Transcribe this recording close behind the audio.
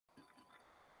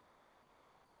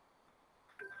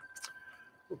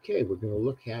Okay, we're going to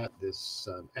look at this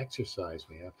exercise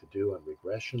we have to do on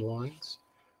regression lines.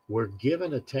 We're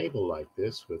given a table like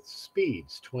this with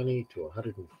speeds 20 to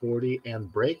 140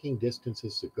 and braking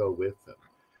distances that go with them.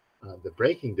 The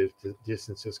braking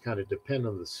distances kind of depend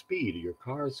on the speed your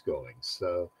car is going.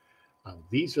 So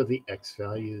these are the x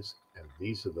values and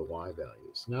these are the y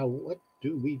values. Now, what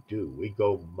do? We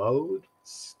go mode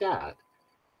stat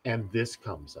and this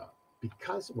comes up.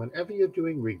 Because whenever you're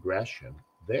doing regression,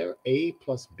 there a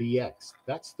plus bx,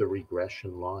 that's the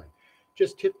regression line.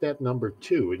 Just hit that number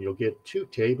 2 and you'll get two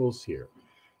tables here.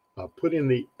 Put in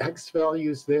the x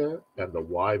values there and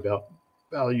the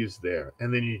values there.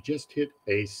 And then you just hit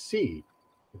AC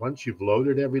once you've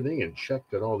loaded everything and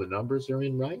checked that all the numbers are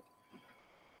in right.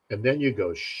 And then you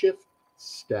go shift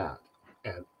stat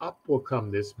and up will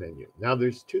come this menu. Now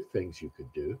there's two things you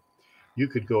could do. You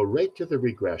could go right to the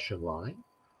regression line,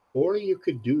 or you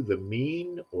could do the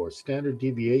mean or standard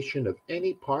deviation of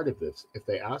any part of this. If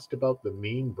they asked about the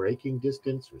mean braking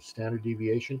distance or standard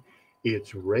deviation,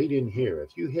 it's right in here.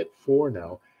 If you hit 4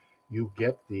 now, you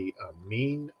get the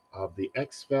mean of the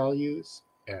x values,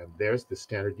 and there's the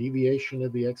standard deviation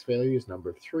of the x values,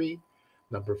 number 3.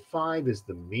 Number 5 is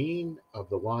the mean of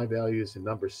the y values, and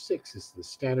number 6 is the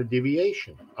standard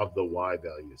deviation of the y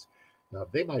values. Now,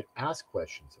 they might ask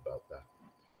questions about that.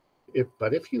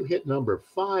 But if you hit number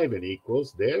 5 and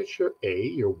equals, there's your a,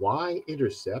 your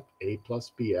y-intercept, a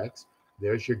plus bx.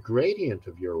 There's your gradient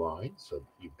of your line. So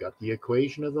you've got the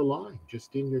equation of the line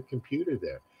just in your computer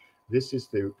there. This is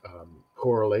the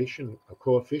correlation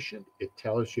coefficient. It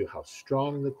tells you how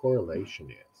strong the correlation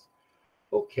is.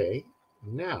 Okay,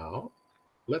 now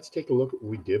let's take a look at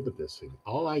what we did with this thing.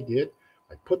 All I did,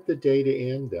 I put the data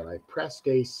in, then I pressed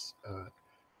a,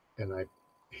 and I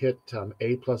hit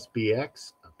a plus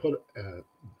bx.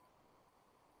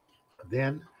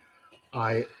 Then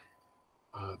I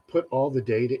put all the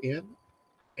data in,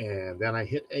 and then I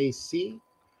hit AC,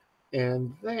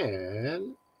 and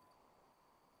then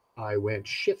I went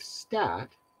shift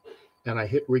stat, and I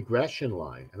hit regression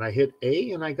line, and I hit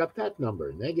A, and I got that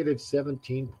number, negative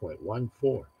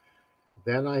 17.14.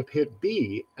 Then I hit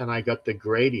B, and I got the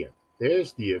gradient.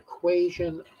 There's the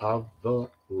equation of the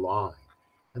line,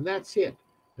 and that's it.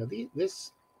 Now,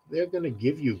 they're going to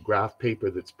give you graph paper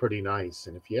that's pretty nice.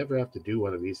 And if you ever have to do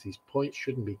one of these points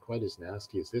shouldn't be quite as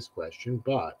nasty as this question.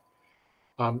 But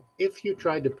if you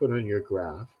tried to put on your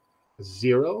graph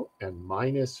 0 and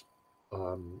minus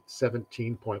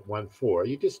 17.14,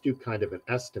 you just do kind of an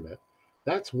estimate.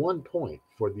 That's 1 point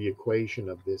for the equation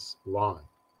of this line.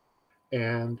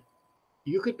 And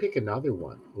you could pick another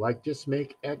one, like just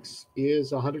make x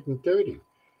is 130.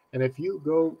 And if you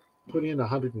go put in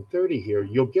 130 here,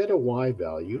 you'll get a y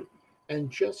value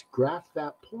and just graph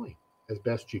that point as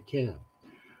best you can.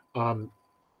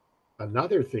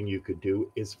 Another thing you could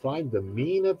do is find the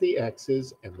mean of the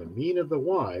x's and the mean of the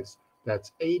y's.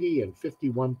 That's 80 and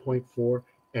 51.4,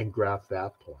 and graph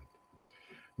that point.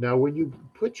 Now, when you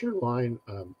put your line,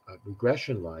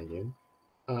 regression line in,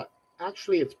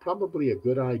 actually, it's probably a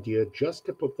good idea just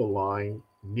to put the line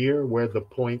near where the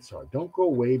points are. Don't go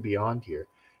way beyond here.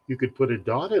 You could put a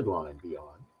dotted line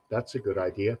beyond. That's a good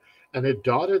idea. And a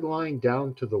dotted line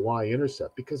down to the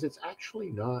y-intercept, because it's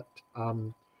actually not,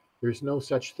 there's no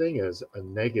such thing as a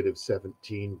negative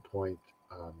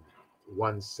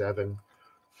 17.17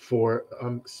 for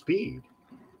speed.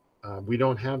 We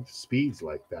don't have speeds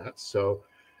like that. So,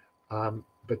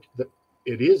 it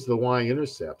is the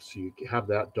y-intercept, so you have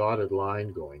that dotted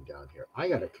line going down here. I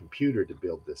got a computer to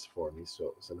build this for me, so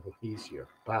it was a little easier.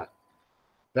 But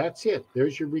that's it.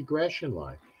 There's your regression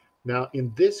line. Now,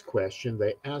 in this question,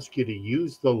 they ask you to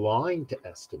use the line to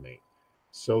estimate.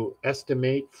 So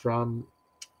estimate from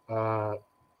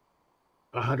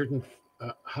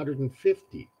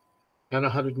 150 and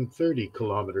 130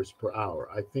 kilometers per hour.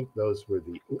 I think those were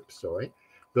the,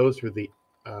 those were the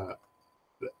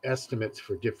estimates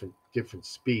for different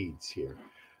speeds here.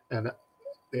 And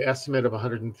the estimate of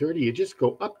 130, you just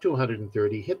go up to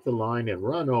 130, hit the line and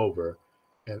run over.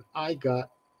 And I got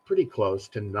pretty close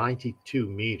to 92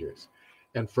 meters.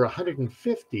 And for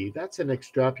 150, that's an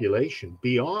extrapolation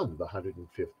beyond the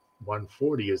 150.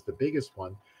 140 is the biggest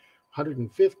one.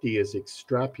 150 is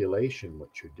extrapolation,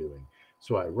 what you're doing.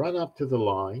 So I run up to the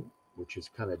line, which is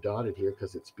kind of dotted here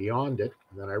because it's beyond it.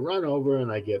 And then I run over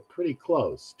and I get pretty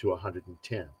close to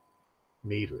 110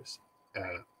 meters.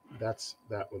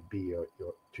 That would be your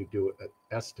to do an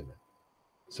estimate.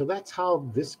 So that's how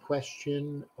this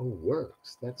question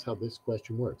works. That's how this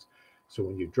question works. So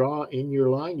when you draw in your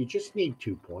line, you just need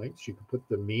 2 points. You can put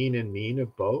the mean and mean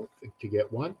of both to get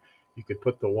one. You could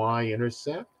put the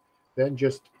y-intercept, then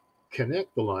just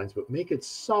connect the lines, but make it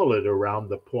solid around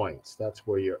the points. That's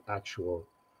where your actual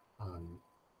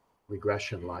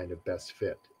regression line of best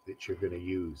fit that you're going to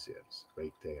use is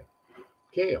right there.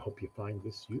 Okay, I hope you find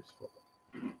this useful.